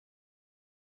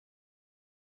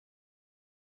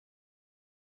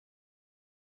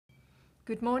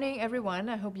Good morning, everyone.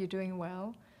 I hope you're doing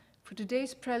well. For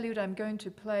today's prelude, I'm going to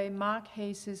play Mark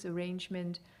Hayes'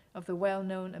 arrangement of the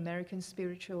well-known American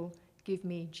spiritual, Give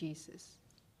Me Jesus.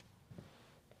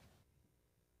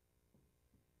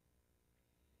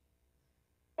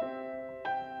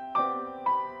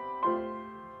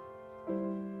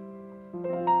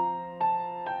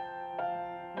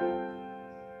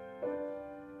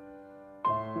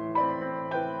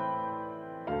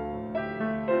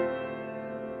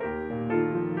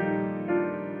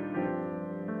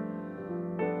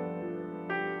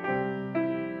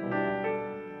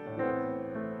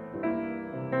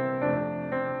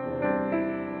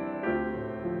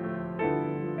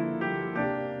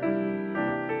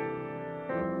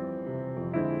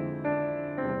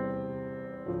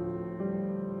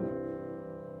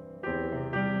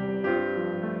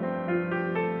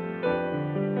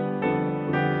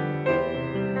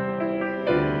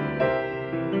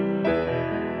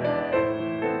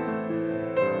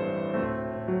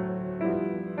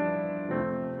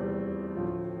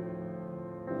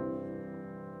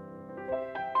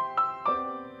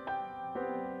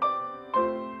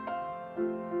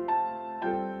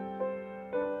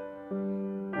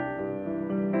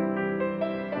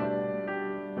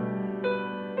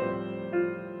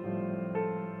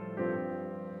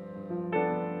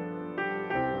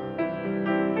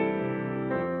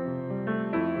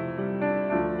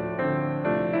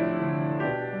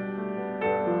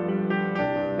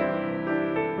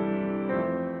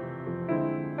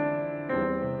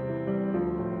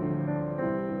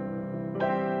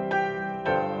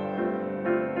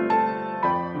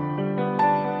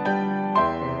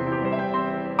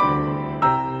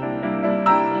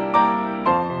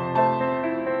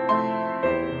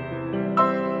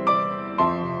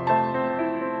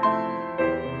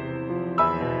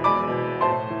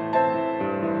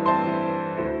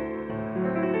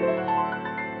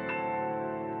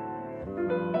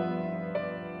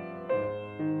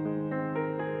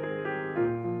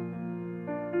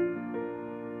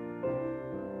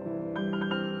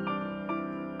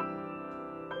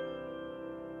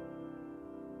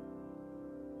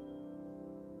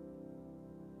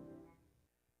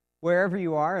 Wherever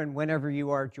you are and whenever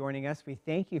you are joining us, we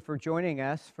thank you for joining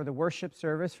us for the worship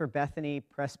service for Bethany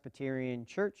Presbyterian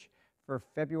Church for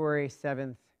February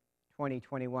 7th,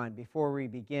 2021. Before we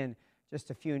begin,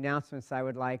 just a few announcements I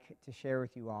would like to share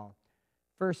with you all.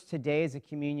 First, today is a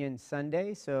Communion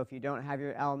Sunday, so if you don't have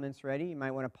your elements ready, you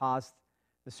might want to pause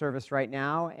the service right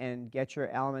now and get your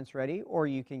elements ready, or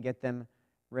you can get them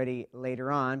ready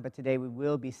later on, but today we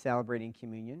will be celebrating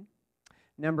communion.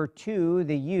 Number two,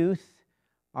 the youth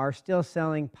are still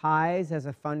selling pies as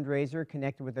a fundraiser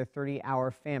connected with their 30-hour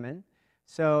famine.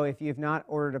 So if you've not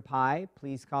ordered a pie,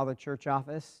 please call the church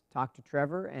office, talk to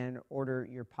Trevor, and order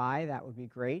your pie. That would be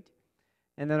great.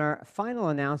 And then our final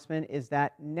announcement is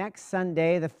that next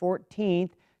Sunday, the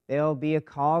 14th, there will be a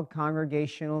called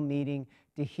congregational meeting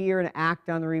to hear and act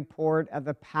on the report of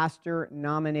the pastor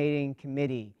nominating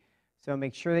committee. So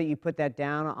make sure that you put that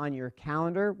down on your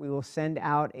calendar. We will send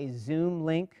out a Zoom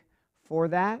link for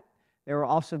that. There will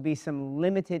also be some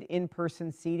limited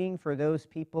in-person seating for those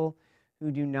people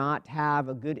who do not have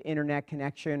a good internet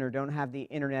connection or don't have the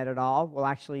internet at all. We'll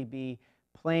actually be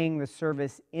playing the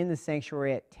service in the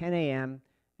sanctuary at 10 a.m.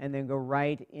 and then go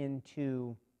right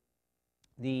into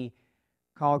the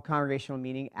called congregational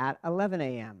meeting at 11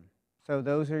 a.m. So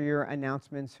those are your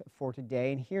announcements for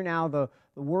today. And hear now the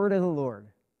word of the Lord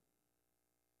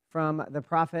from the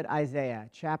prophet Isaiah,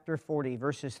 chapter 40,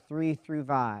 verses 3 through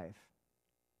 5.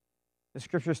 The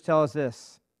scriptures tell us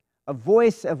this: a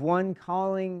voice of one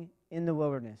calling in the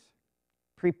wilderness,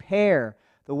 prepare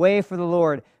the way for the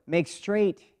Lord, make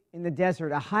straight in the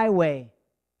desert a highway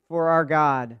for our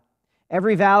God.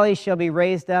 Every valley shall be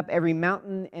raised up, every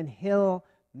mountain and hill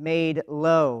made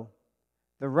low.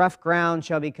 The rough ground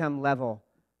shall become level,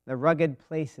 the rugged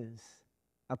places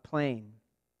a plain.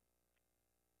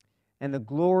 And the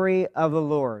glory of the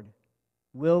Lord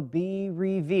will be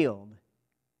revealed,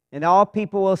 and all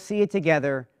people will see it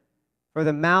together, for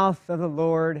the mouth of the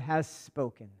Lord has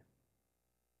spoken.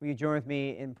 Will you join with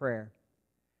me in prayer?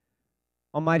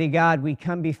 Almighty God, we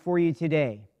come before you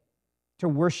today to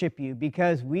worship you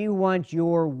because we want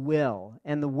your will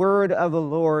and the word of the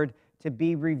Lord to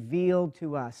be revealed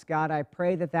to us. God, I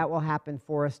pray that that will happen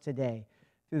for us today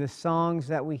through the songs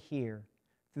that we hear,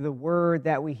 through the word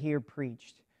that we hear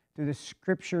preached, through the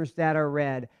scriptures that are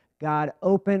read. God,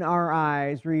 open our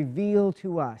eyes, reveal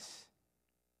to us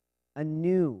a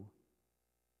new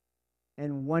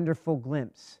and wonderful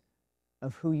glimpse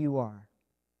of who you are.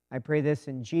 I pray this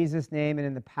in Jesus' name and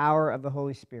in the power of the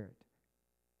Holy Spirit.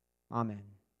 Amen.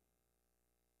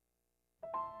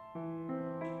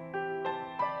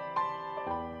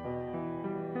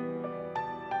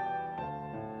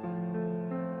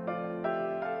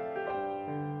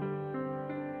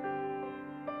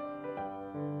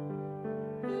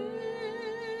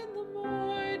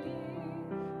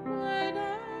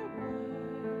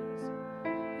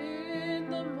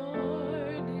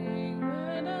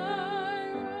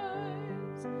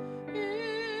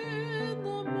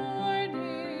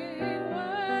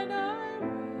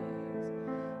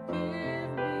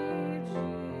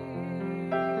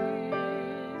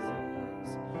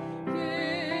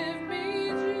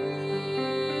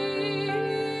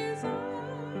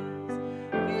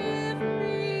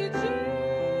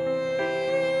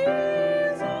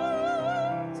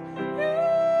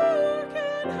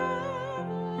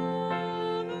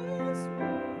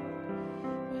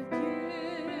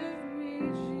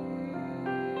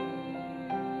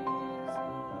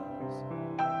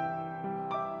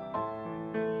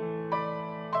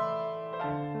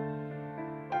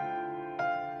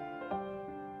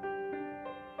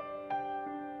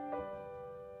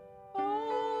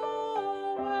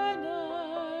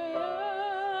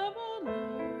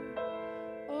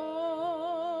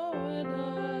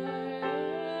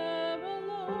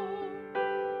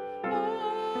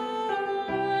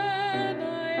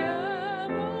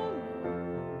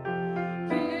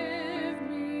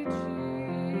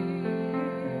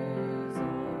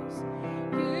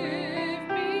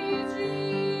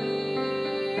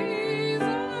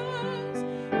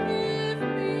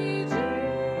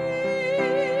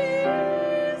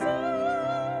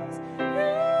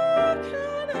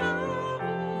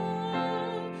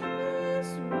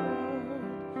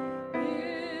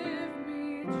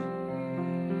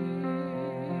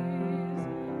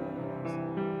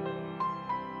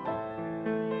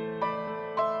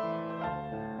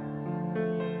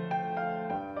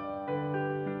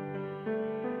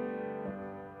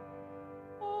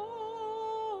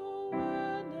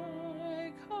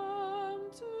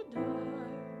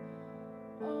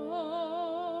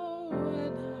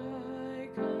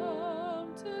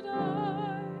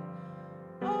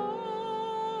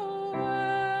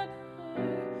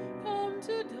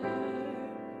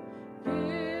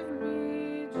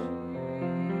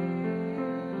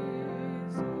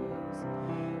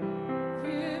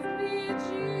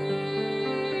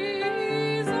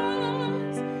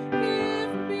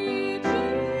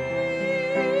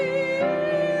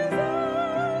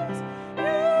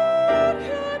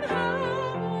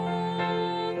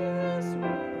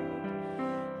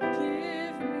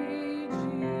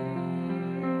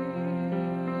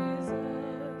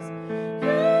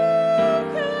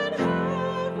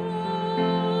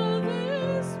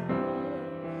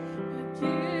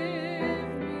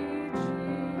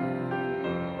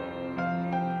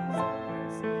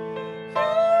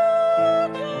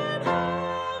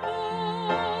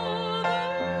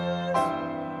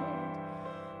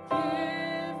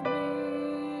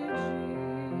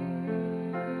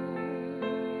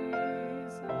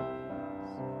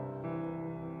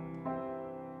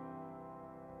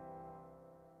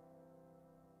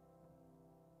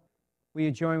 Will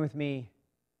you join with me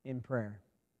in prayer?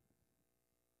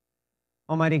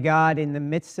 Almighty God, in the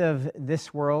midst of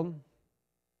this world,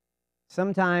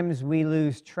 sometimes we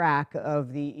lose track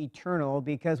of the eternal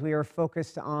because we are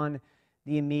focused on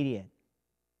the immediate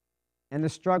and the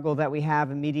struggle that we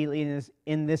have immediately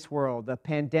in this world, the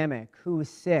pandemic, who's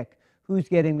sick, who's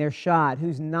getting their shot,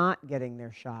 who's not getting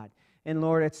their shot. And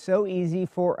Lord, it's so easy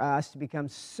for us to become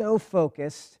so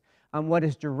focused on what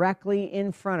is directly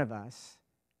in front of us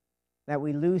that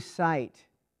we lose sight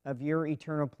of your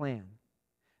eternal plan,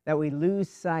 that we lose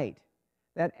sight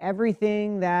that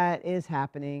everything that is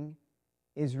happening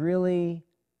is really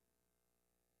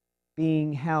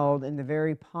being held in the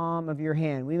very palm of your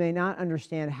hand. We may not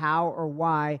understand how or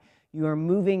why you are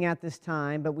moving at this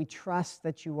time, but we trust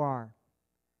that you are.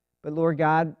 But Lord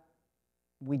God,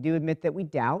 we do admit that we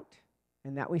doubt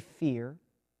and that we fear.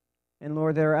 And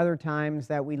Lord, there are other times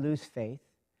that we lose faith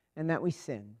and that we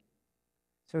sin.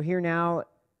 So here now,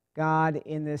 God,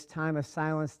 in this time of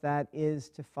silence that is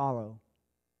to follow,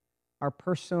 our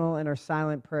personal and our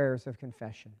silent prayers of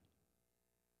confession.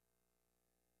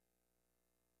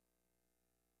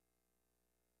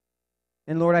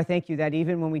 And Lord, I thank you that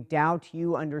even when we doubt,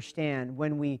 you understand.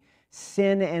 When we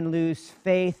sin and lose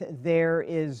faith, there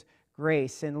is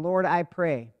grace. And Lord, I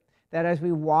pray that as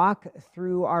we walk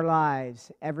through our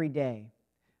lives every day,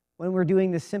 when we're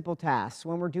doing the simple tasks,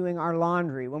 when we're doing our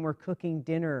laundry, when we're cooking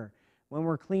dinner, when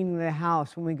we're cleaning the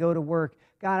house, when we go to work,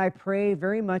 God, I pray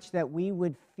very much that we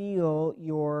would feel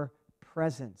your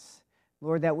presence.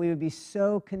 Lord, that we would be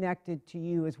so connected to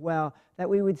you as well, that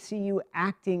we would see you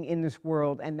acting in this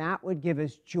world, and that would give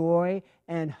us joy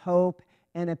and hope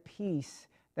and a peace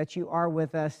that you are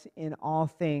with us in all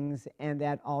things and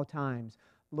at all times.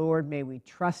 Lord, may we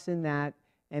trust in that,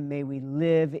 and may we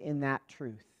live in that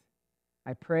truth.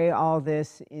 I pray all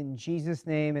this in Jesus'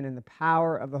 name and in the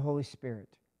power of the Holy Spirit.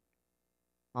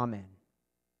 Amen.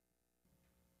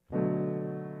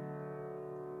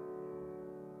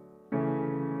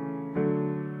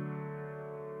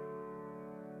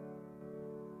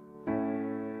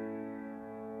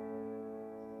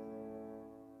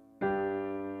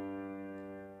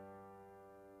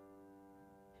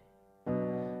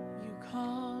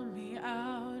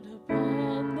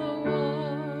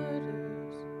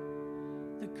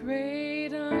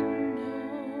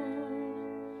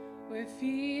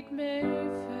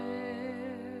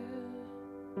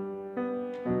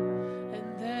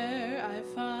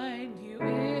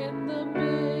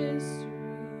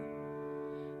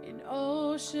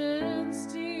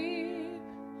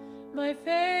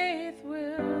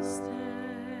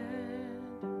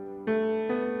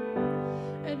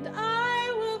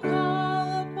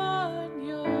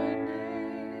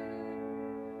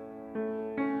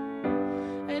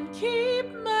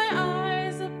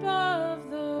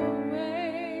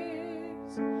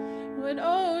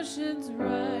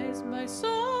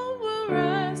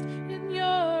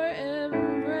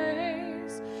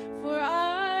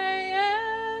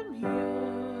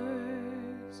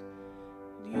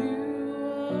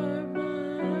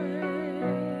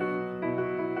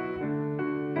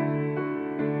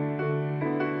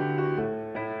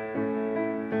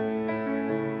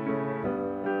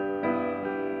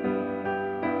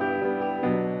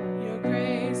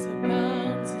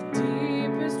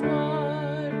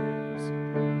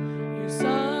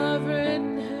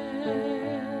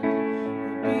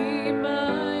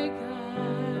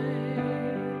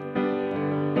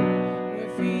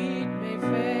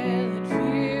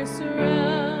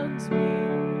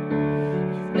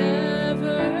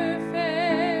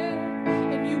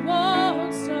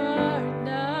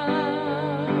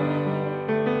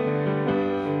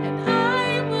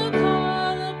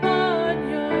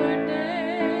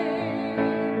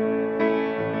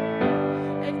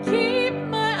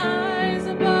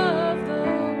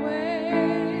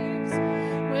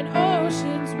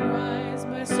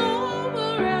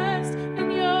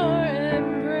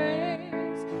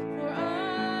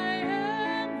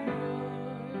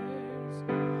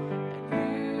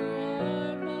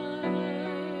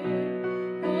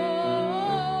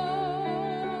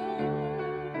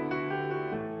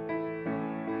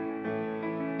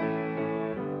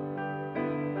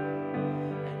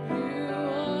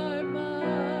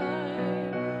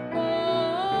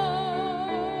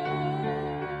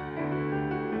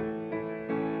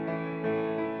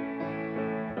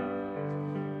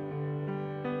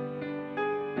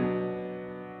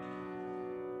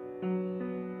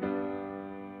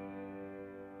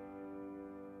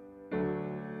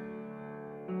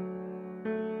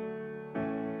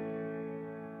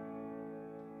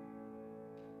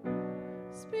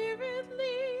 Spirit,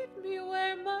 lead me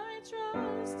where my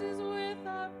trust is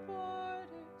without borders.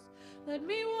 Let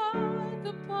me walk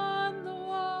upon the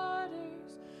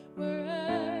waters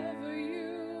wherever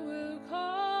you will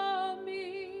call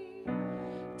me.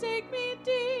 Take me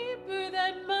deeper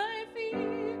than my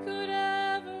feet could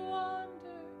ever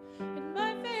wander, and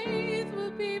my faith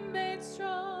will be made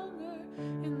stronger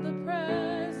in the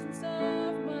presence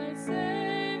of my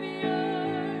Savior.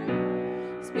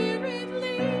 Spirit,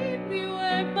 lead me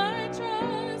where my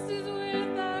trust is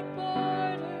without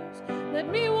borders. Let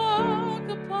me walk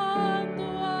upon the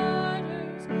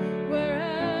waters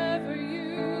wherever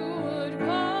you would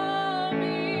call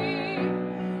me.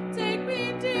 Take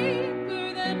me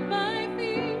deeper than my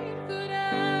feet could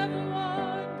ever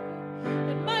wander,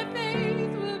 and my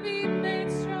faith will be made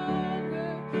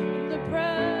stronger in the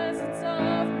presence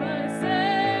of my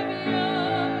Savior.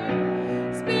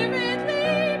 Spirit,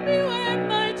 lead me where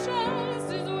my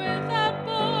trust is without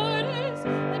borders.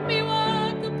 Let me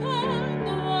walk upon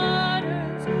the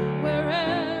waters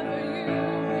wherever you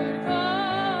would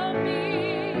call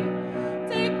me.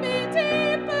 Take me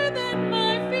deeper than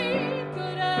my feet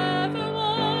could ever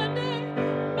wander.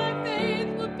 My faith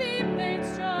will be made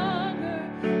stronger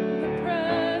in the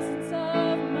presence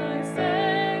of my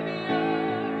Savior.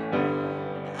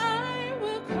 And I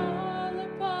will call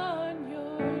upon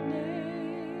your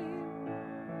name.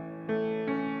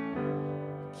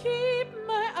 Keep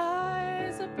my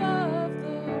eyes above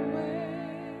the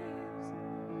waves.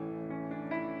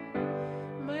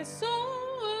 My soul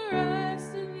will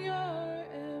rest in your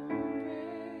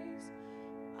embrace.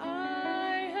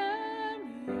 I am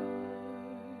yours.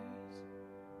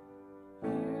 You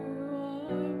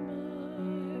are mine.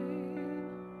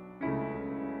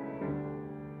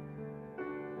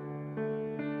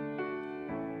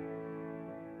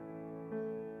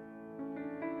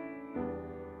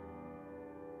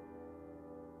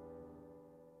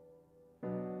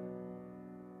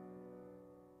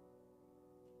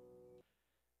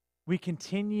 We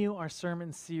continue our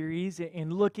sermon series in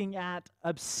looking at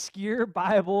obscure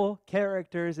Bible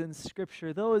characters in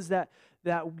Scripture, those that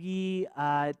we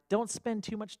don't spend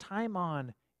too much time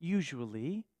on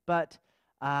usually, but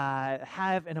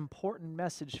have an important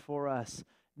message for us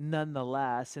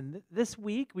nonetheless. And this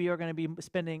week we are going to be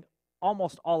spending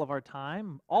almost all of our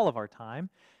time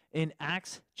in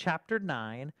Acts chapter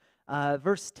 9,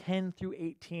 verse 10 through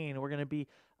 18. We're going to be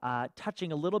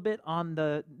touching a little bit on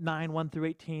the 9, 1 through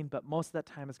 18, but most of that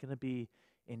time is going to be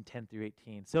in 10 through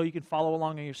 18. So you can follow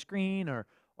along on your screen or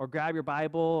grab your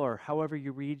Bible or however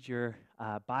you read your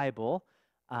Bible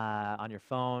on your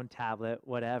phone, tablet,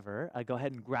 whatever. Go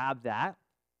ahead and grab that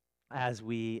as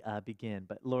we begin.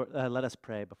 But Lord, let us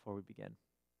pray before we begin.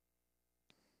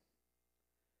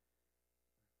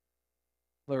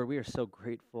 Lord, we are so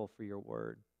grateful for your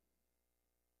word.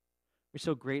 We're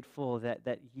so grateful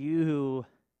that you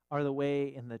are the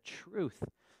way and the truth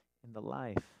in the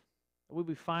life. What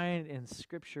we find in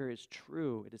Scripture is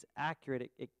true. It is accurate.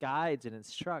 It guides and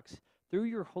instructs. Through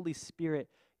your Holy Spirit,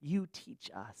 you teach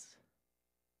us.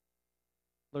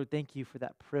 Lord, thank you for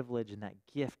that privilege and that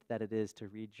gift that it is to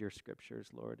read your Scriptures,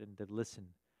 Lord, and to listen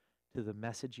to the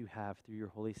message you have through your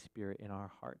Holy Spirit in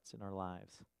our hearts, in our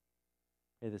lives. I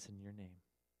pray this in your name.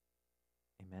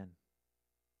 Amen.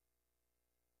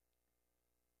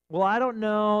 Well, I don't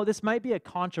know, this might be a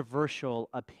controversial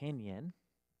opinion,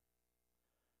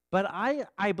 but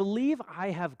I believe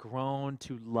I have grown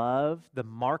to love the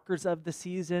markers of the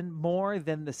season more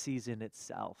than the season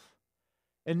itself.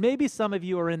 And maybe some of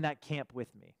you are in that camp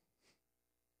with me.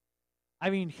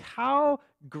 I mean, how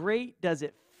great does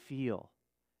it feel?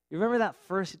 You remember that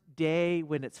first day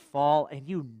when it's fall and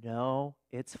you know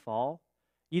it's fall?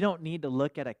 You don't need to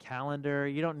look at a calendar.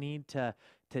 You don't need to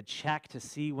check to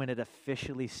see when it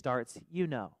officially starts. You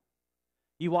know.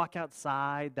 You walk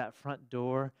outside that front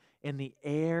door, and the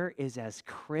air is as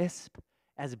crisp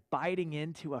as biting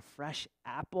into a fresh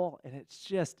apple, and it's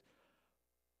just,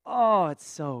 oh, it's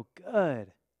so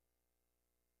good.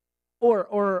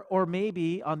 Or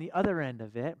maybe on the other end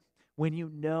of it, when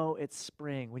you know it's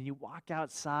spring, when you walk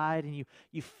outside and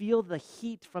you feel the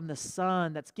heat from the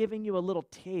sun that's giving you a little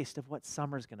taste of what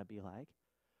summer's going to be like.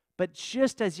 But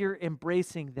just as you're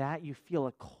embracing that, you feel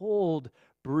a cold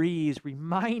breeze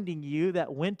reminding you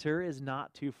that winter is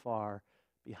not too far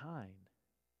behind.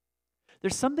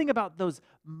 There's something about those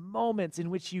moments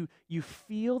in which you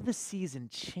feel the season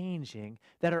changing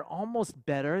that are almost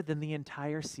better than the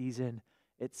entire season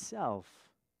itself.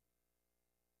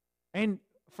 And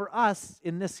for us,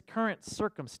 in this current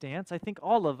circumstance, I think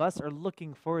all of us are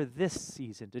looking for this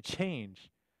season to change,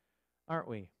 aren't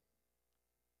we?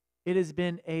 It has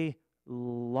been a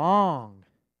long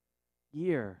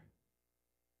year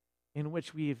in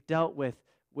which we've dealt with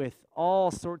with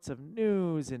all sorts of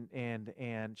news and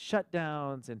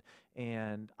shutdowns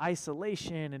and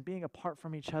isolation and being apart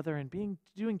from each other and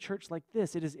doing church like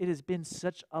this, it has been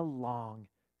such a long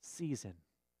season.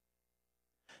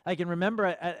 I can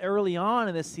remember early on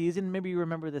in this season, maybe you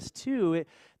remember this too,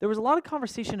 there was a lot of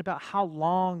conversation about how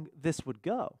long this would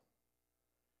go.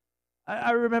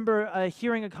 I remember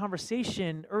hearing a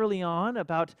conversation early on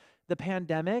about the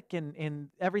pandemic and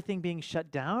everything being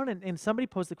shut down, and somebody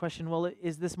posed the question, well,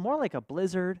 is this more like a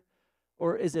blizzard,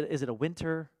 or is it a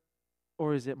winter,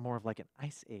 or is it more of like an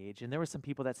ice age? And there were some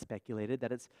people that speculated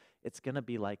that it's going to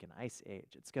be like an ice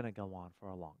age. It's going to go on for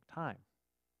a long time.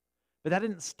 But that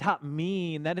didn't stop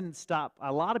me, and that didn't stop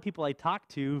a lot of people I talked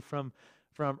to from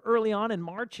early on in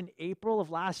March and April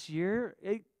of last year,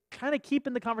 kind of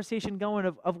keeping the conversation going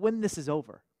of when this is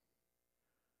over.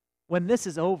 When this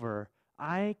is over,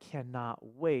 I cannot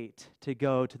wait to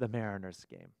go to the Mariners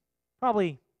game,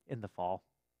 probably in the fall.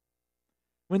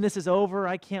 When this is over,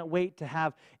 I can't wait to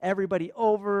have everybody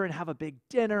over and have a big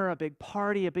dinner, a big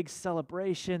party, a big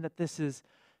celebration that this is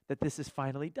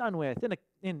finally done with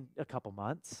in a couple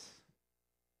months.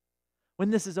 When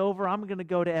this is over, I'm going to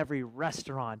go to every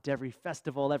restaurant, every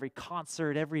festival, every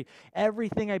concert,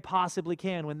 everything I possibly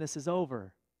can when this is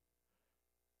over.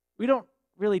 We don't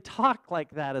really talk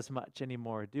like that as much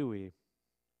anymore, do we?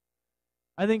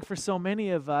 I think for so many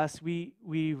of us, we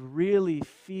really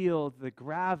feel the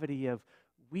gravity of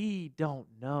we don't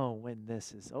know when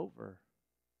this is over.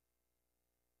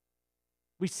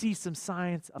 We see some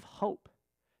signs of hope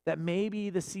that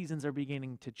maybe the seasons are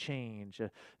beginning to change,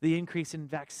 the increase in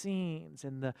vaccines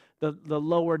and the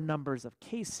lower numbers of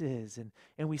cases,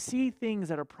 and we see things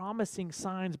that are promising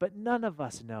signs, but none of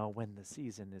us know when the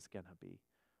season is going to be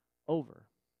over.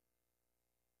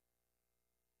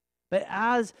 But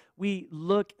as we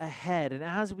look ahead and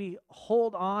as we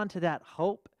hold on to that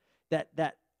hope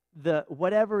that the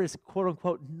whatever is quote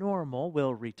unquote normal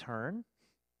will return,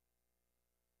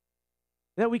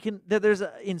 that there's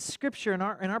in Scripture in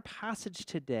our passage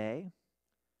today,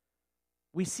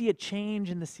 we see a change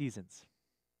in the seasons,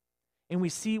 and we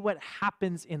see what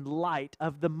happens in light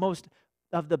of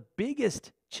the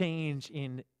biggest change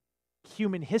in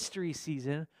human history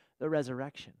season, the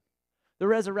resurrection. The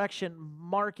resurrection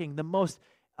marking the most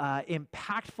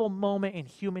impactful moment in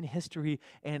human history.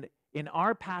 And in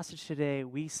our passage today,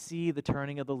 we see the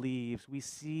turning of the leaves. We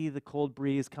see the cold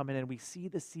breeze coming in. We see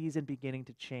the season beginning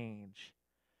to change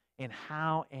and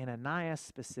how Ananias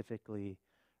specifically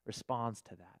responds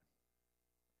to that.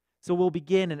 So we'll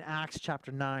begin in Acts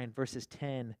chapter 9, verses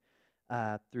 10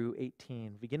 through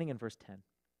 18, beginning in verse 10.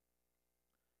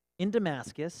 In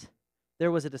Damascus,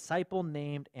 there was a disciple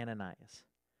named Ananias.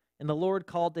 And the Lord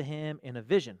called to him in a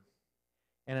vision,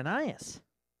 Ananias.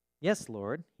 Yes,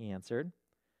 Lord, he answered.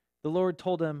 The Lord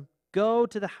told him, go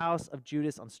to the house of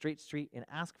Judas on Straight Street and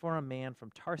ask for a man from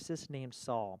Tarsus named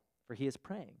Saul, for he is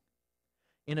praying.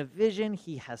 In a vision,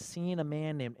 he has seen a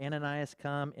man named Ananias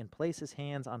come and place his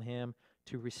hands on him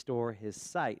to restore his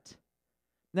sight.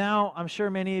 Now, I'm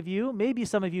sure many of you, maybe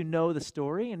some of you know the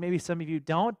story, and maybe some of you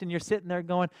don't, and you're sitting there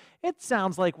going, it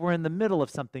sounds like we're in the middle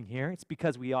of something here. It's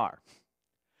because we are.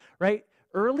 Right?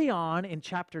 Early on in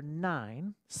chapter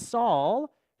 9,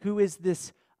 Saul, who is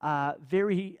this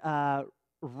very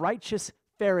righteous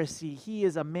Pharisee, he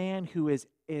is a man who is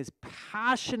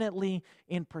passionately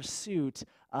in pursuit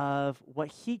of what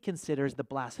he considers the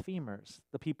blasphemers,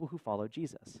 the people who follow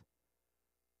Jesus.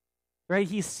 Right?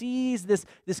 He sees this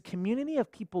community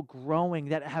of people growing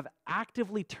that have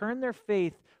actively turned their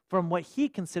faith from what he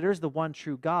considers the one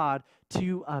true God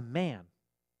to a man,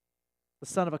 the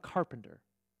son of a carpenter.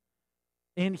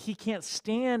 And he can't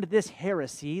stand this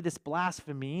heresy, this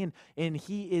blasphemy, and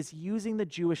he is using the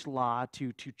Jewish law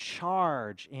to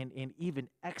charge and even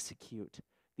execute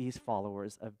these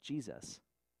followers of Jesus.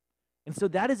 And so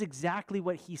that is exactly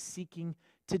what he's seeking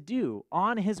to do.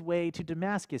 On his way to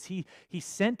Damascus, he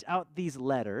sent out these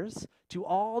letters to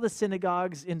all the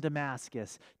synagogues in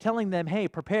Damascus, telling them, hey,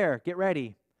 prepare, get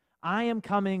ready. I am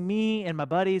coming, me and my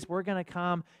buddies, we're going to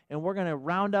come, and we're going to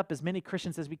round up as many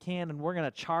Christians as we can, and we're going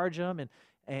to charge them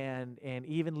and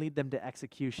even lead them to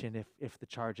execution if the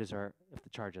charges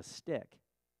stick.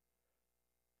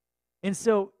 And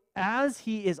so as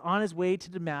he is on his way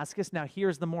to Damascus, now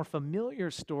here's the more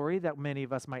familiar story that many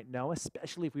of us might know,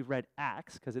 especially if we've read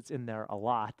Acts, because it's in there a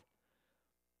lot.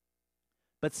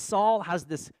 But Saul has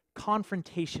this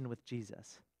confrontation with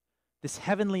Jesus. This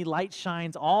heavenly light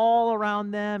shines all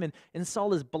around them, and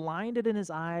Saul is blinded in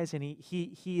his eyes, and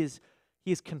he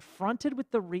is confronted with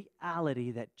the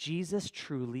reality that Jesus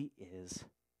truly is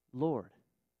Lord.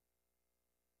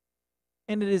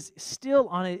 And it is still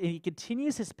on it, and he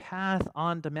continues his path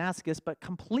on Damascus, but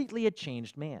completely a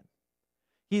changed man.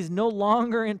 He's no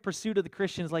longer in pursuit of the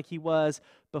Christians like he was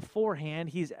beforehand.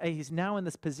 He's now in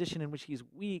this position in which he's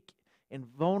weak and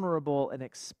vulnerable and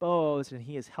exposed, and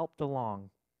he is helped along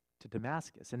to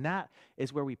Damascus. And that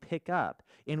is where we pick up,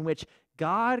 in which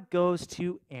God goes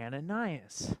to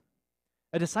Ananias,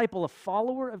 a disciple, a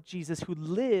follower of Jesus who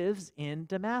lives in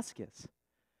Damascus.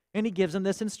 And he gives him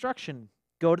this instruction: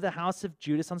 go to the house of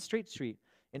Judas on Straight Street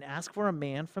and ask for a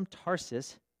man from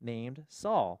Tarsus named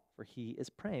Saul, for he is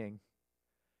praying.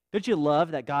 Don't you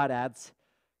love that God adds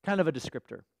kind of a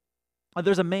descriptor?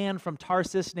 There's a man from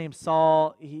Tarsus named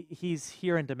Saul. He's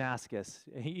here in Damascus.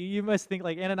 You must think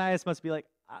like Ananias must be like,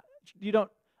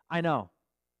 I know.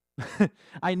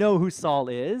 I know who Saul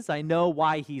is. I know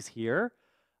why he's here.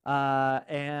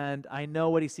 And I know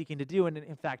what he's seeking to do. And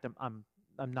in fact, I'm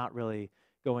not really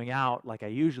going out like I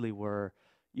usually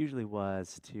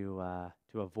was to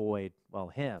avoid, well,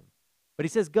 him. But he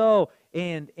says, go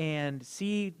and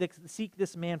seek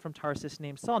this man from Tarsus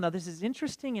named Saul. Now, this is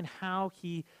interesting in how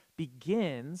he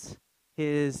begins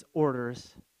his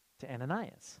orders to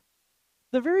Ananias.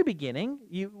 The very beginning,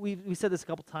 we said this a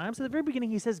couple times, at the very beginning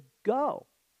he says, go.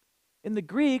 In the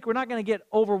Greek, we're not going to get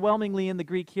overwhelmingly in the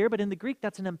Greek here, but in the Greek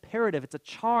that's an imperative, it's a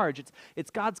charge,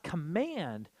 it's God's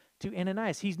command to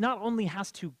Ananias. He not only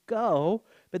has to go,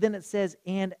 but then it says,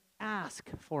 and ask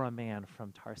for a man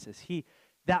from Tarsus.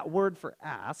 That word for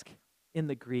ask in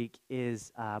the Greek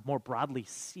is more broadly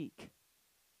seek.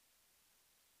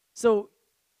 So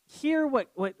here what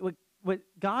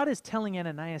God is telling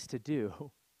Ananias to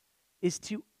do is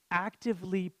to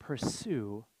actively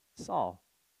pursue Saul.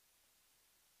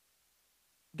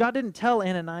 God didn't tell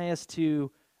Ananias to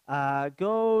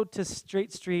go to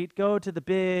Straight Street, go to the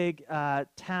big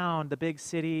town, the big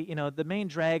city, the main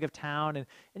drag of town, and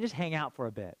just hang out for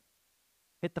a bit.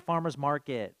 Hit the farmer's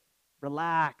market,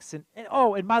 relax.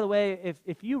 And by the way,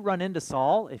 if you run into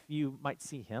Saul, if you might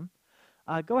see him,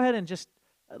 go ahead and just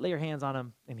lay your hands on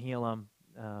him and heal him,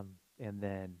 and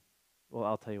then, well,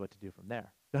 I'll tell you what to do from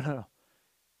there. No.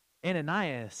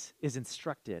 Ananias is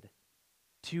instructed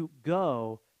to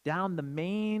go down the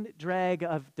main drag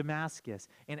of Damascus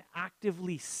and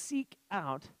actively seek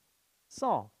out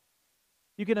Saul.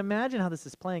 You can imagine how this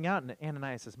is playing out in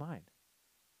Ananias' mind.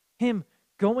 Him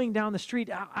going down the street,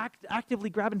 actively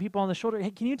grabbing people on the shoulder.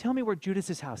 Hey, can you tell me where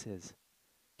Judas's house is?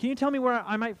 Can you tell me where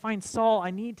I might find Saul?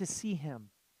 I need to see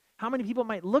him. How many people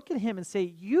might look at him and say,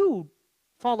 you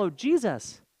follow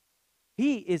Jesus.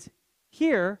 He is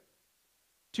here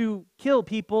to kill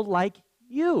people like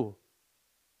you.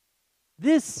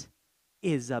 This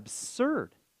is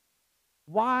absurd.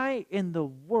 Why in the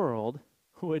world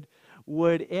would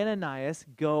Ananias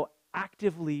go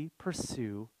actively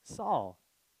pursue Saul?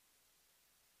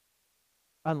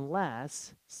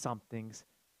 Unless something's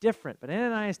different. But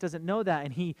Ananias doesn't know that,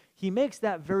 and he makes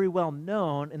that very well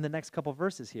known in the next couple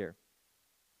verses here.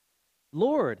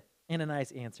 Lord,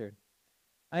 Ananias answered,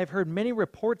 I have heard many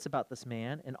reports about this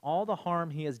man and all the harm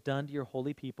he has done to your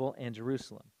holy people and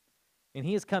Jerusalem. And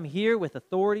he has come here with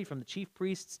authority from the chief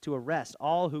priests to arrest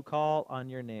all who call on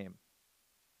your name.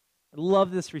 I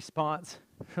love this response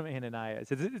from Ananias.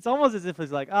 It's almost as if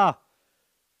it's like,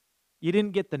 you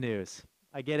didn't get the news.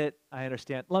 I get it. I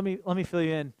understand. Let me fill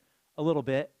you in a little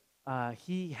bit.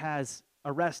 He has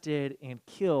arrested and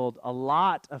killed a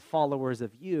lot of followers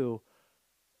of you.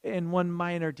 And one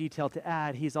minor detail to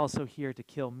add, he's also here to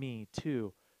kill me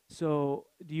too. So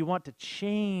do you want to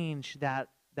change that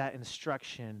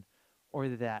instruction or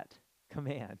that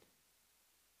command?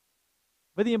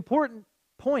 But the important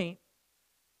point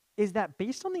is that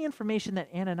based on the information that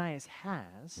Ananias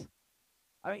has,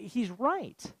 he's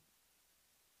right.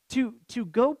 To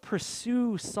go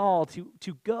pursue Saul,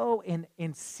 to go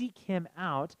and seek him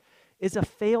out is a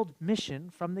failed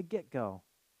mission from the get-go.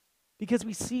 Because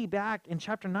we see back in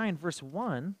chapter 9, verse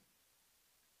 1,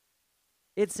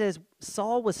 it says,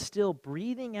 Saul was still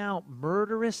breathing out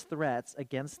murderous threats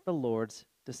against the Lord's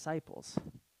disciples.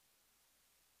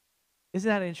 Isn't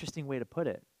that an interesting way to put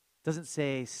it? It doesn't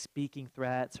say speaking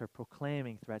threats or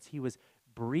proclaiming threats. He was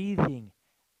breathing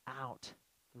out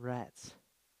threats.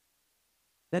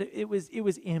 That it was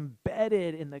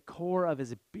embedded in the core of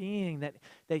his being,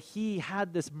 that he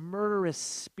had this murderous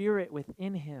spirit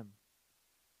within him.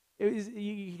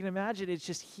 You can imagine, it's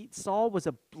just Saul was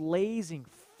a blazing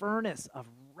furnace of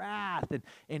wrath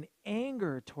and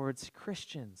anger towards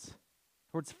Christians,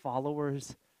 towards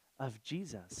followers of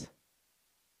Jesus.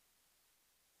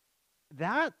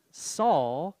 That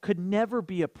Saul could never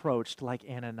be approached like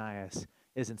Ananias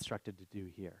is instructed to do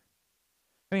here.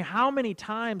 I mean, how many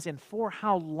times and for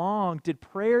how long did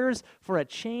prayers for a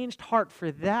changed heart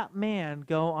for that man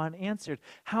go unanswered?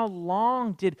 How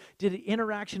long did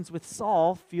interactions with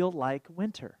Saul feel like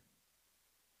winter?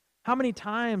 How many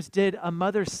times did a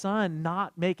mother's son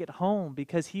not make it home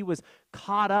because he was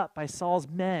caught up by Saul's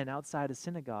men outside a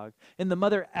synagogue? And the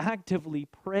mother actively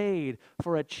prayed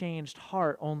for a changed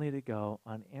heart only to go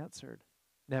unanswered,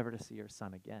 never to see her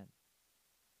son again.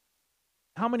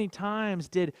 How many times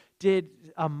did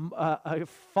a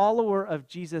follower of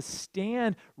Jesus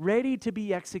stand ready to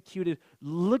be executed,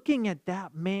 looking at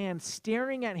that man,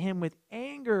 staring at him with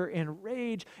anger and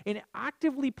rage, and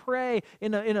actively pray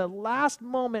in a last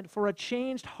moment for a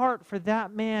changed heart for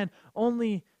that man,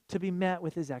 only to be met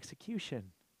with his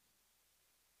execution?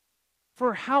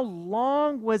 For how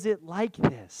long was it like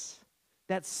this?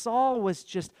 That Saul was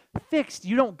just fixed.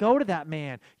 You don't go to that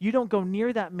man. You don't go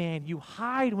near that man. You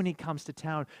hide when he comes to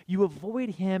town. You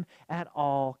avoid him at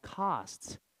all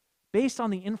costs. Based on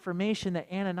the information that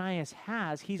Ananias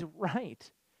has, he's right.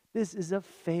 This is a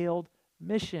failed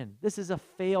mission. This is a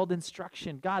failed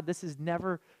instruction. God, this is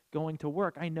never going to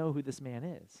work. I know who this man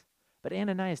is. But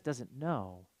Ananias doesn't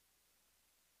know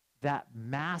that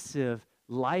massive,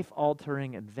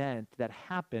 life-altering event that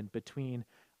happened between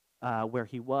where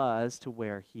he was to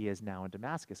where he is now in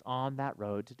Damascus, on that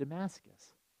road to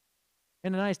Damascus.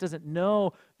 Ananias doesn't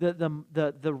know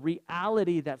the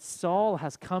reality that Saul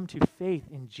has come to faith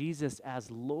in Jesus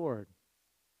as Lord.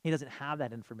 He doesn't have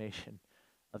that information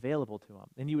available to him.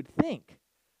 And you would think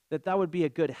that that would be a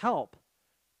good help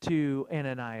to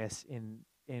Ananias in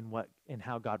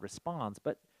how God responds.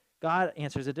 But God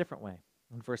answers a different way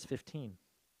in verse 15.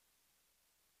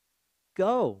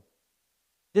 Go.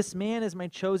 This man is my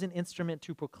chosen instrument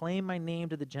to proclaim my name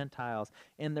to the Gentiles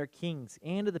and their kings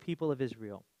and to the people of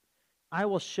Israel. I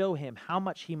will show him how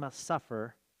much he must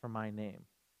suffer for my name.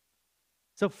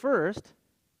 So first,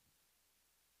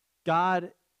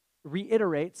 God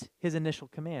reiterates his initial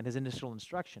command, his initial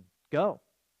instruction. Go.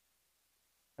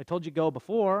 I told you go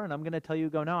before, and I'm going to tell you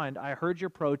go now. And I heard your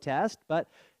protest, but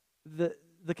the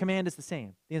command is the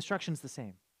same. The instruction is the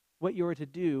same. What you are to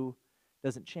do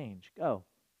doesn't change. Go.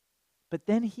 But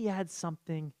then he adds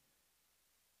something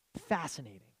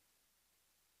fascinating.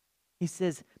 He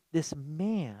says, this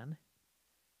man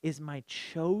is my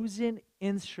chosen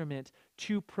instrument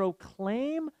to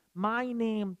proclaim my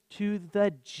name to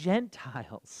the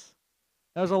Gentiles.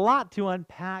 There's a lot to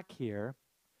unpack here.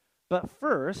 But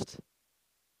first,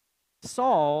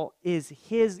 Saul is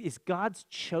God's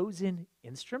chosen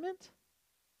instrument?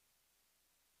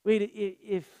 Wait,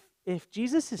 if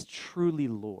Jesus is truly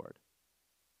Lord,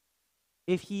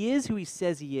 if he is who he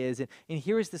says he is, and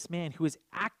here is this man who has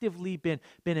actively been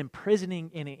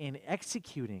imprisoning and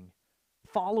executing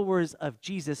followers of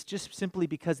Jesus just simply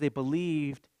because they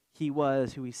believed he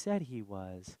was who he said he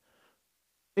was.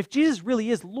 If Jesus really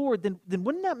is Lord, then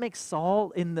wouldn't that make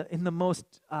Saul in the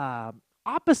most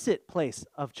opposite place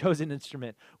of chosen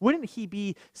instrument? Wouldn't he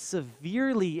be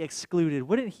severely excluded?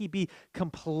 Wouldn't he be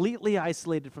completely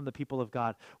isolated from the people of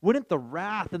God? Wouldn't the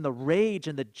wrath and the rage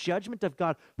and the judgment of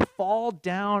God fall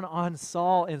down on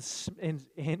Saul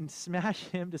and smash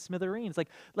him to smithereens?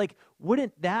 Like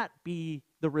wouldn't that be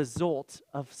the result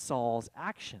of Saul's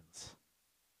actions?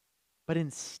 But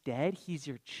instead, he's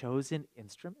your chosen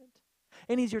instrument.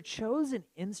 And he's your chosen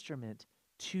instrument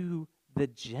to the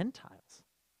Gentiles.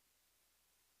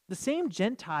 The same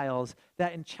Gentiles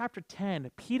that in chapter 10,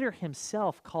 Peter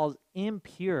himself calls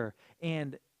impure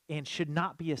and should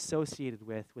not be associated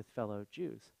with fellow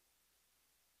Jews.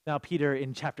 Now, Peter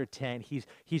in chapter 10,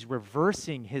 he's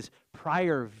reversing his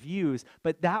prior views,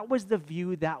 but that was the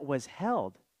view that was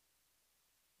held.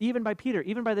 Even by Peter,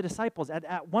 even by the disciples.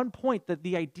 At one point,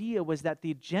 the idea was that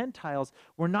the Gentiles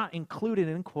were not included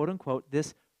in, quote unquote,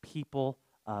 this people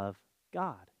of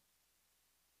God.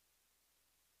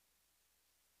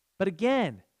 But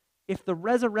again, if the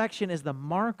resurrection is the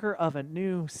marker of a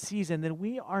new season, then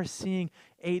we are seeing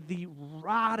the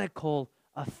radical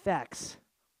effects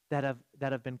that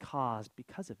have been caused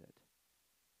because of it.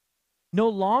 No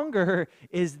longer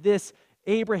is this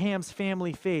Abraham's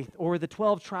family faith or the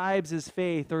 12 tribes'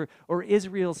 faith or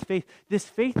Israel's faith. This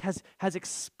faith has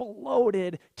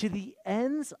exploded to the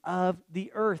ends of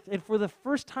the earth. And for the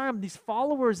first time, these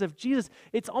followers of Jesus,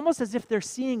 it's almost as if they're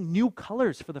seeing new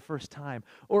colors for the first time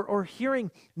or hearing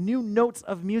new notes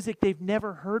of music they've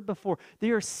never heard before.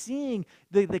 They are seeing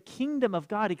the kingdom of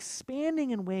God expanding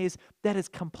in ways that is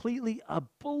completely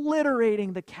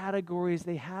obliterating the categories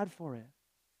they had for it.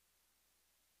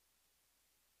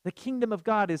 The kingdom of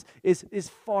God is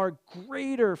far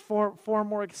greater, far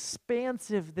more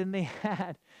expansive than they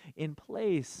had in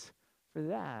place for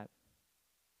that.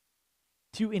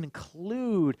 to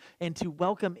include and to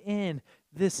welcome in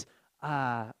this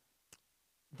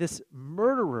this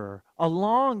murderer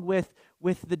along with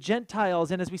the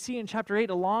Gentiles, and as we see in chapter 8,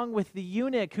 along with the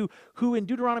eunuch who in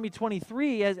Deuteronomy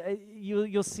 23, as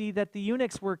you'll see that the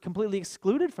eunuchs were completely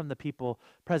excluded from the people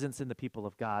presence in the people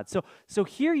of God. So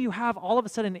here you have all of a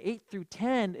sudden 8 through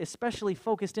 10, especially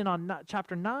focused in on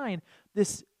chapter 9,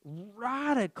 this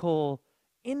radical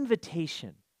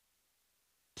invitation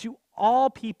to all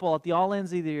people at the all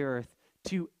ends of the earth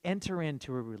to enter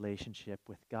into a relationship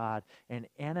with God. And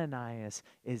Ananias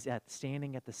is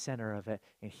standing at the center of it,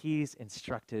 and he's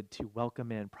instructed to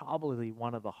welcome in probably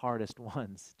one of the hardest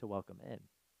ones to welcome in.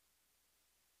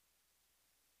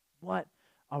 What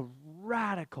a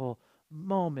radical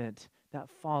moment that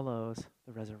follows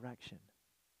the resurrection.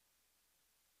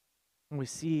 And we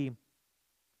see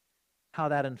how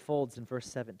that unfolds in verse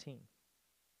 17.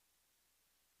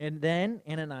 And then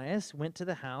Ananias went to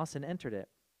the house and entered it.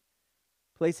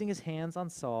 Placing his hands on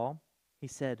Saul, he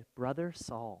said, "Brother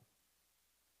Saul,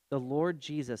 the Lord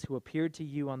Jesus, who appeared to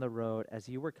you on the road as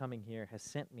you were coming here, has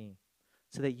sent me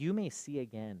so that you may see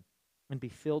again and be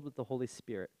filled with the Holy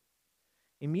Spirit."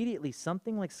 Immediately,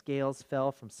 something like scales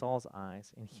fell from Saul's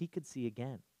eyes, and he could see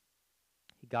again.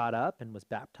 He got up and was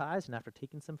baptized, and after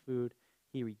taking some food,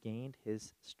 he regained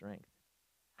his strength.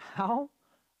 How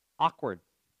awkward.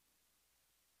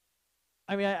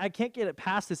 I mean, I can't get it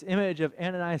past this image of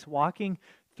Ananias walking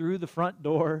through the front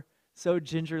door so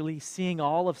gingerly, seeing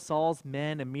all of Saul's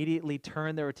men immediately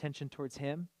turn their attention towards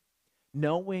him,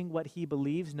 knowing what he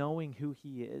believes, knowing who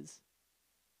he is.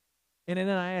 And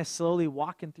Ananias slowly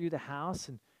walking through the house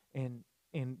and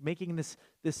making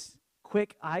this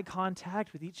quick eye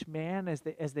contact with each man as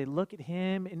they look at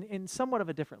him in somewhat of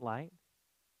a different light.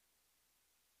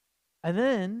 And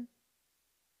then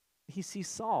he sees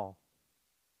Saul,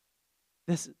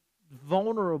 this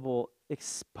vulnerable,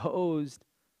 exposed,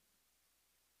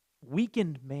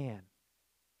 weakened man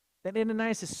that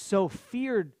Ananias is so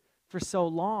feared for so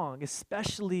long,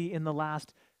 especially in the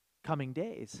last coming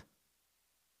days.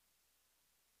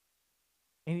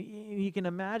 And you can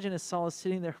imagine as Saul is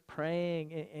sitting there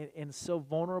praying and so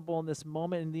vulnerable in this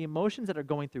moment, and the emotions that are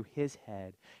going through his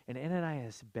head. And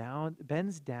Ananias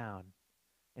bends down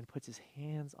and puts his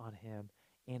hands on him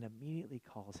and immediately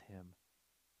calls him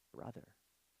brother.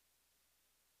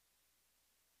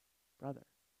 Brother.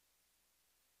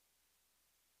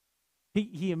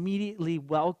 He immediately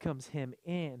welcomes him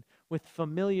in with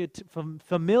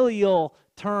familial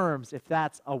terms, if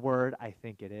that's a word, I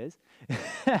think it is.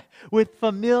 With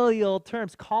familial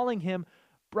terms, calling him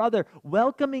brother,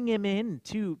 welcoming him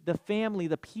into the family,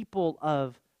 the people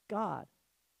of God.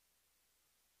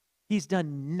 He's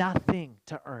done nothing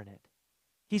to earn it.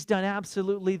 He's done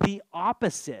absolutely the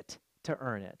opposite to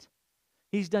earn it.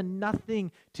 He's done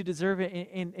nothing to deserve it.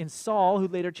 And Saul, who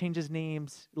later changes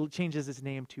his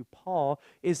name to Paul,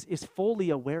 is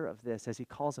fully aware of this as he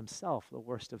calls himself the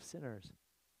worst of sinners.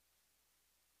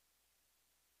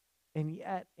 And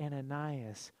yet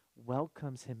Ananias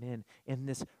welcomes him in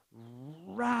this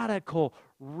radical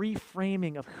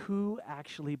reframing of who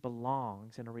actually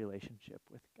belongs in a relationship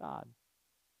with God.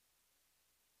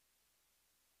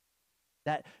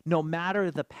 That no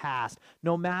matter the past,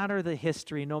 no matter the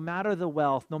history, no matter the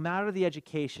wealth, no matter the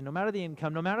education, no matter the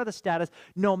income, no matter the status,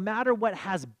 no matter what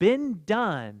has been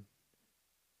done,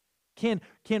 can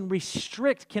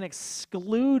restrict, can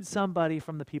exclude somebody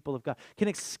from the people of God, can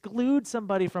exclude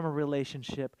somebody from a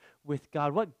relationship with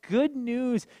God. What good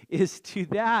news is to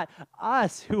that,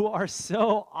 us who are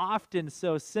so often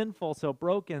so sinful, so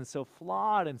broken, so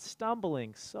flawed and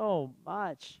stumbling so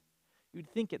much. You'd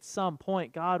think at some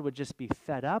point God would just be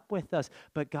fed up with us,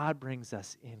 but God brings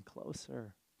us in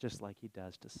closer, just like he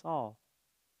does to Saul.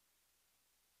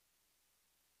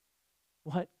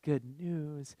 What good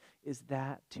news is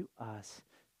that to us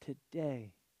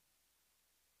today?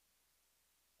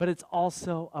 But it's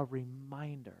also a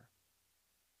reminder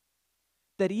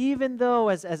that even though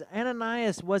as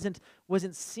Ananias wasn't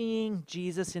seeing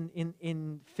Jesus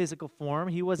in physical form,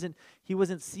 he wasn't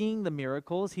seeing the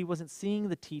miracles, he wasn't seeing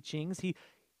the teachings,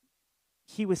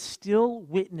 he was still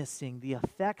witnessing the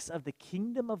effects of the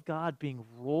kingdom of God being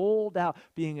rolled out,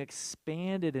 being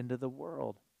expanded into the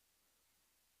world.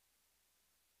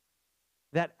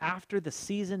 That after the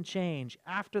season change,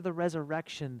 after the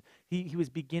resurrection, he was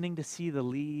beginning to see the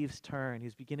leaves turn. He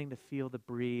was beginning to feel the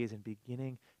breeze and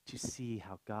beginning to see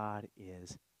how God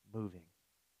is moving.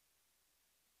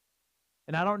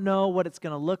 And I don't know what it's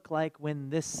going to look like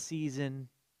when this season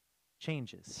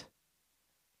changes.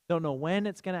 Don't know when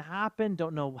it's going to happen.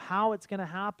 Don't know how it's going to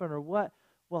happen or what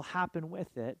will happen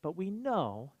with it. But we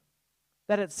know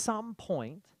that at some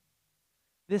point,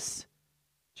 this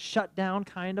shut down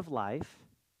kind of life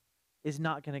is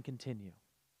not going to continue.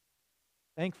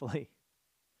 Thankfully.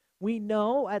 We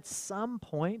know at some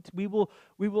point we will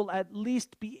at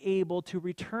least be able to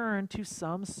return to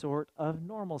some sort of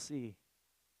normalcy.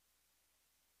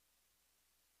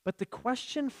 But the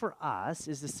question for us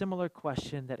is a similar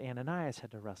question that Ananias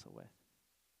had to wrestle with.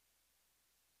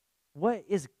 What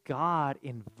is God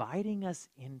inviting us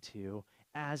into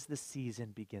as the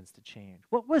season begins to change?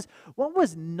 What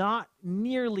was not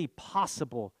nearly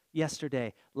possible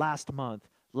yesterday, last month,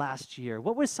 last year?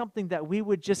 What was something that we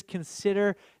would just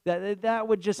consider that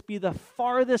would just be the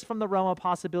farthest from the realm of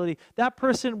possibility? That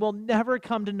person will never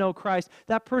come to know Christ.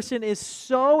 That person is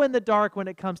so in the dark when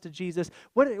it comes to Jesus.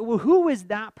 Who is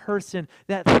that person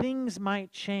that things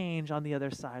might change on the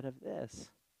other side of this?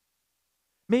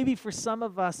 Maybe for some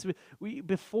of us, we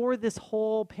before this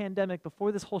whole pandemic,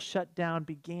 before this whole shutdown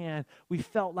began, we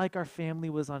felt like our family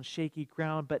was on shaky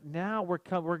ground. But now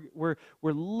we're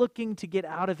looking to get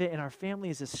out of it, and our family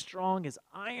is as strong as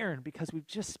iron because we've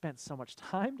just spent so much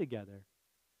time together.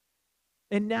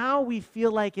 And now we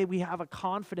feel like we have a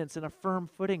confidence and a firm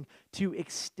footing to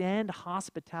extend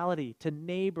hospitality to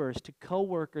neighbors, to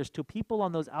coworkers, to people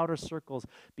on those outer circles,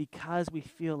 because we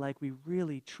feel like we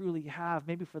really, truly have,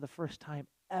 maybe for the first time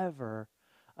ever,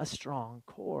 a strong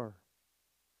core.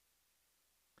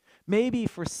 Maybe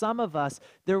for some of us,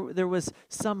 there was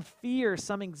some fear,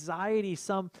 some anxiety,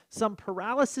 some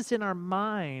paralysis in our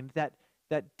mind that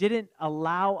didn't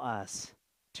allow us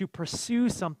to pursue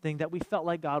something that we felt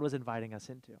like God was inviting us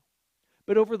into.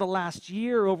 But over the last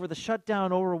year, over the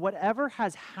shutdown, over whatever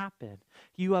has happened,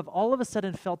 you have all of a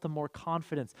sudden felt a more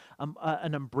confidence,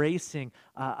 an embracing,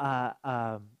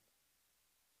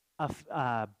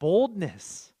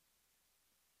 boldness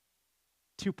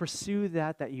to pursue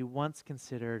that you once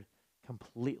considered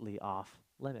completely off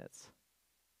limits.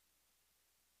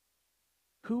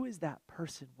 Who is that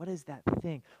person? What is that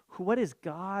thing? What is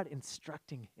God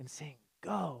instructing and saying?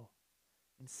 Go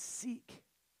and seek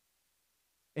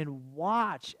and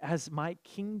watch as my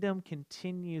kingdom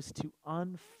continues to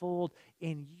unfold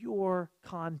in your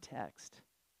context.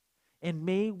 And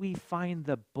may we find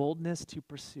the boldness to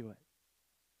pursue it.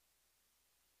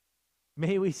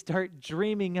 May we start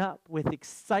dreaming up with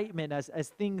excitement as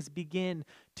things begin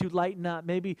to lighten up.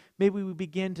 Maybe we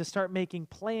begin to start making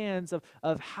plans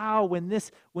of how when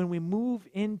we move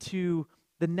into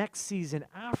the next season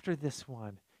after this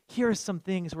one, here are some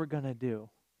things we're going to do.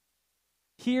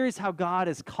 Here's how God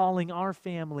is calling our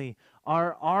family,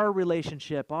 our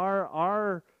relationship,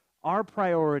 our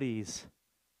priorities,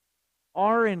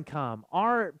 our income,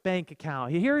 our bank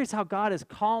account. Here is how God is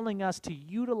calling us to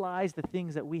utilize the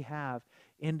things that we have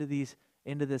into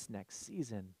this next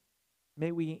season.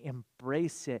 May we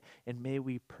embrace it, and may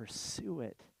we pursue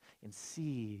it and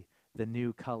see the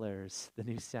new colors, the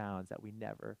new sounds that we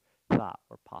never thought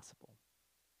were possible.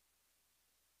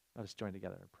 Let us join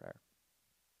together in prayer.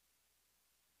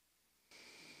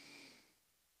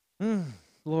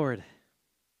 Lord,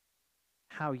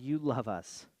 how you love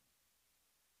us.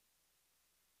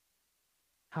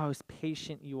 How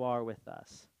patient you are with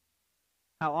us.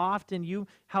 How often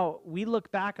how we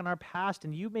look back on our past,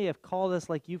 and you may have called us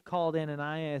like you've called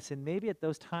Ananias, and maybe at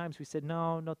those times we said,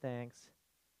 no thanks.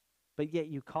 But yet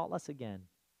you call us again.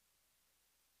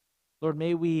 Lord,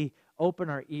 may we open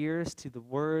our ears to the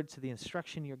word, to the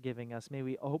instruction you're giving us. May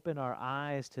we open our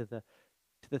eyes to the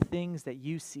things that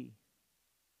you see.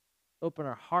 Open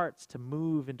our hearts to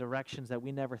move in directions that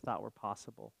we never thought were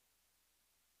possible.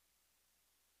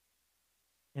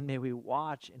 And may we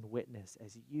watch and witness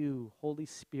as you, Holy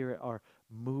Spirit, are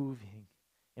moving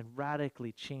and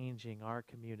radically changing our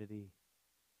community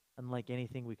unlike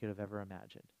anything we could have ever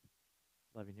imagined.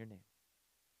 Love in your name.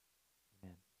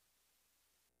 Amen.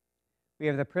 We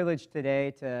have the privilege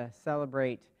today to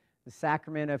celebrate the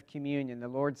sacrament of communion, the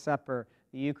Lord's Supper,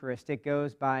 the Eucharist. It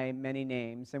goes by many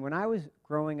names. And when I was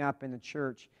growing up in the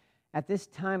church, at this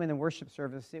time in the worship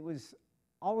service, it was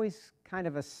always kind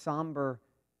of a somber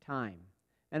time.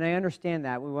 And I understand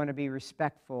that. We want to be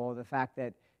respectful of the fact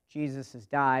that Jesus has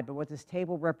died. But what this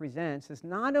table represents is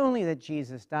not only that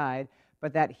Jesus died,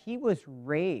 but that he was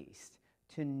raised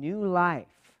to new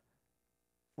life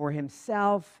for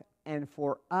himself and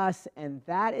for us. And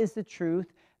that is the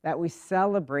truth that we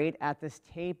celebrate at this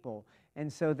table.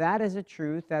 And so that is a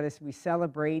truth that as we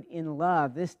celebrate in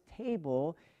love, this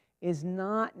table is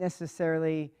not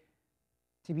necessarily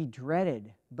to be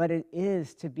dreaded, but it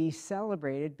is to be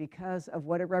celebrated because of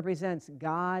what it represents,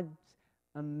 God's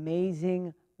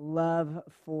amazing love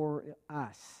for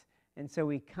us. And so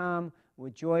we come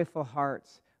with joyful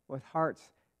hearts, with hearts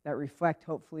that reflect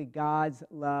hopefully God's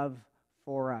love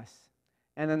for us.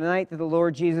 And on the night that the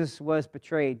Lord Jesus was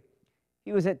betrayed,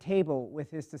 he was at table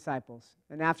with his disciples.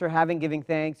 And after having given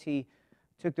thanks, he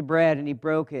took the bread and he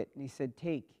broke it. And he said,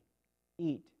 "Take,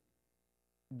 eat.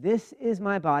 This is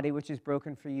my body, which is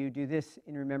broken for you. Do this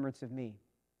in remembrance of me."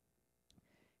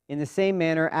 In the same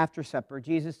manner, after supper,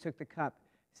 Jesus took the cup,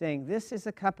 saying, "This is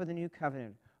the cup of the new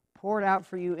covenant, poured out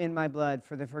for you in my blood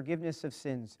for the forgiveness of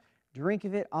sins. Drink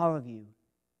of it, all of you,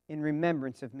 in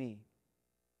remembrance of me.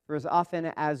 For as often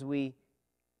as we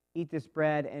eat this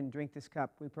bread and drink this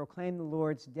cup, we proclaim the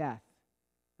Lord's death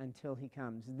until he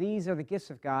comes." These are the gifts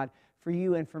of God for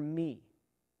you and for me,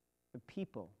 the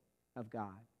people of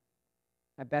God.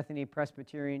 At Bethany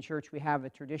Presbyterian Church, we have a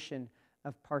tradition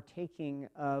of partaking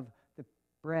of the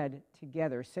bread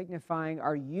together, signifying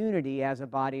our unity as a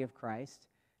body of Christ,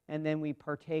 and then we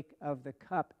partake of the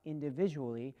cup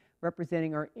individually,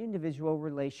 representing our individual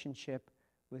relationship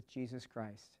with Jesus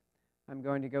Christ. I'm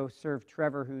going to go serve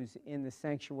Trevor, who's in the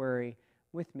sanctuary,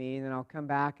 with me, and then I'll come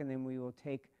back, and then we will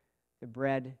take the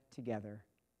bread together.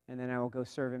 And then I will go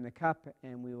serve him the cup,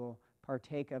 and we will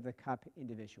partake of the cup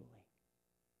individually.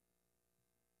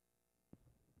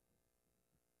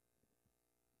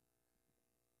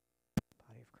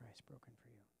 Body of Christ broken for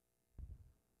you.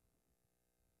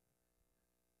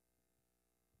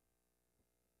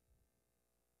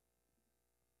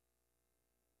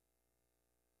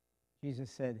 Jesus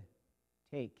said,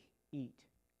 "Take, eat.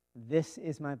 This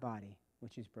is my body,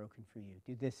 which is broken for you.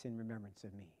 Do this in remembrance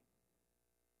of me."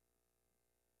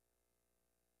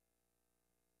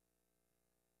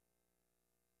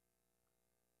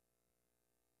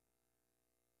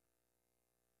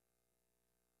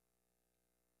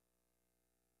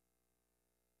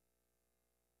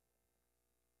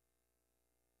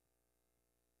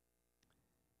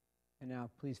 And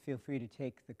now, please feel free to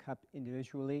take the cup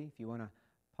individually. If you want to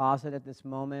pause it at this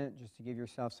moment, just to give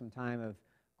yourself some time of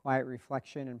quiet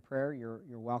reflection and prayer,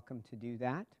 you're welcome to do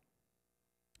that.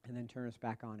 And then turn us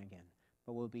back on again.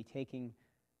 But we'll be taking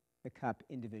the cup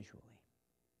individually.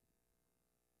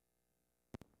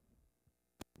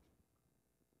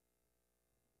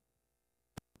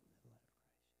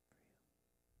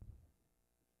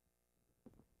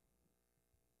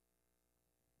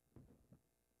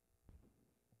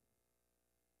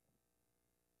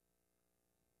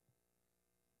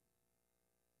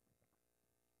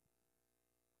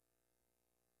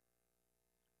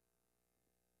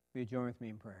 Will you join with me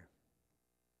in prayer?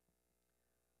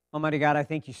 Almighty God, I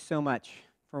thank you so much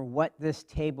for what this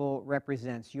table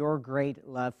represents, your great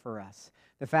love for us.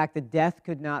 The fact that death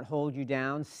could not hold you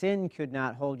down, sin could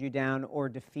not hold you down or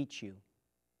defeat you.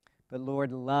 But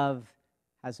Lord, love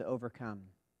has overcome.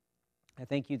 I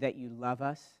thank you that you love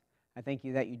us. I thank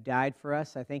you that you died for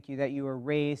us. I thank you that you were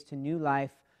raised to new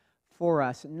life for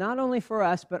us, not only for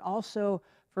us, but also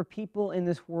for people in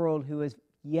this world who has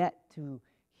yet to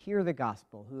hear the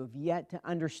gospel, who have yet to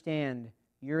understand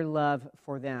your love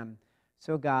for them.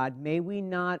 So God, may we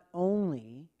not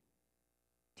only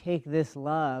take this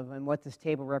love and what this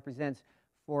table represents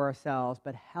for ourselves,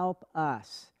 but help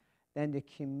us then to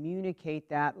communicate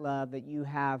that love that you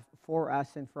have for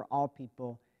us and for all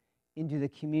people into the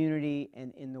community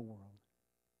and in the world.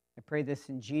 I pray this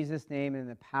in Jesus' name and in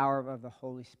the power of the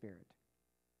Holy Spirit.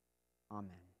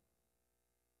 Amen.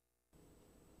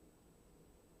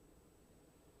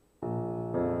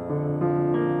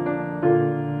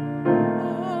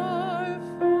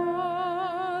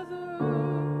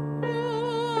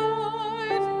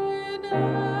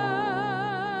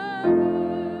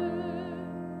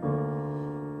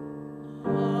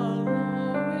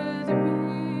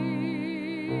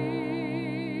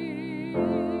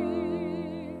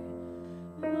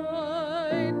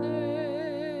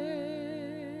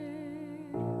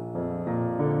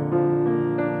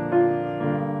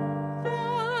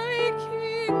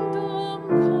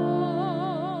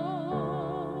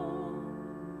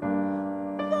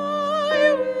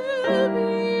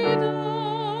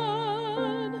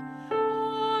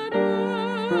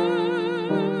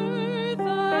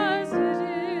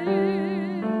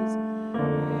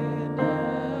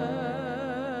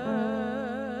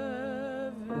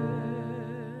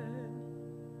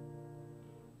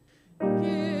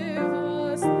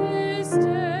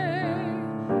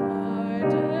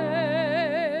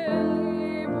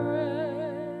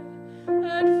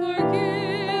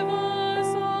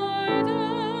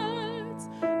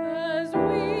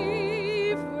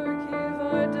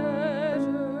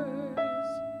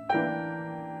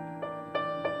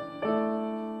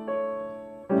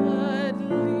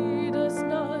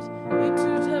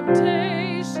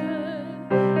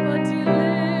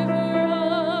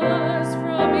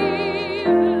 From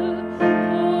evil,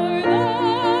 for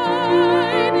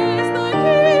thine is the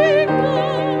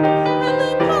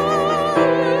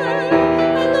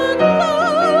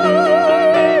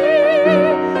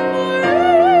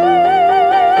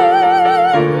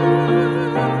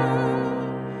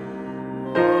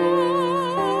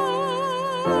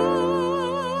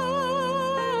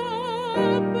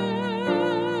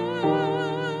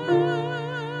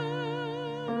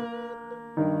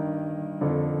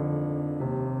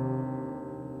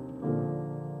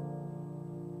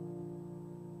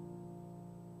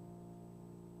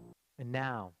And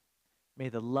now, may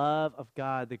the love of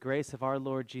God, the grace of our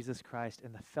Lord Jesus Christ,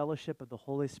 and the fellowship of the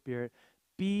Holy Spirit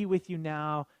be with you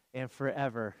now and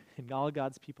forever. And all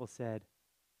God's people said,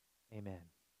 amen.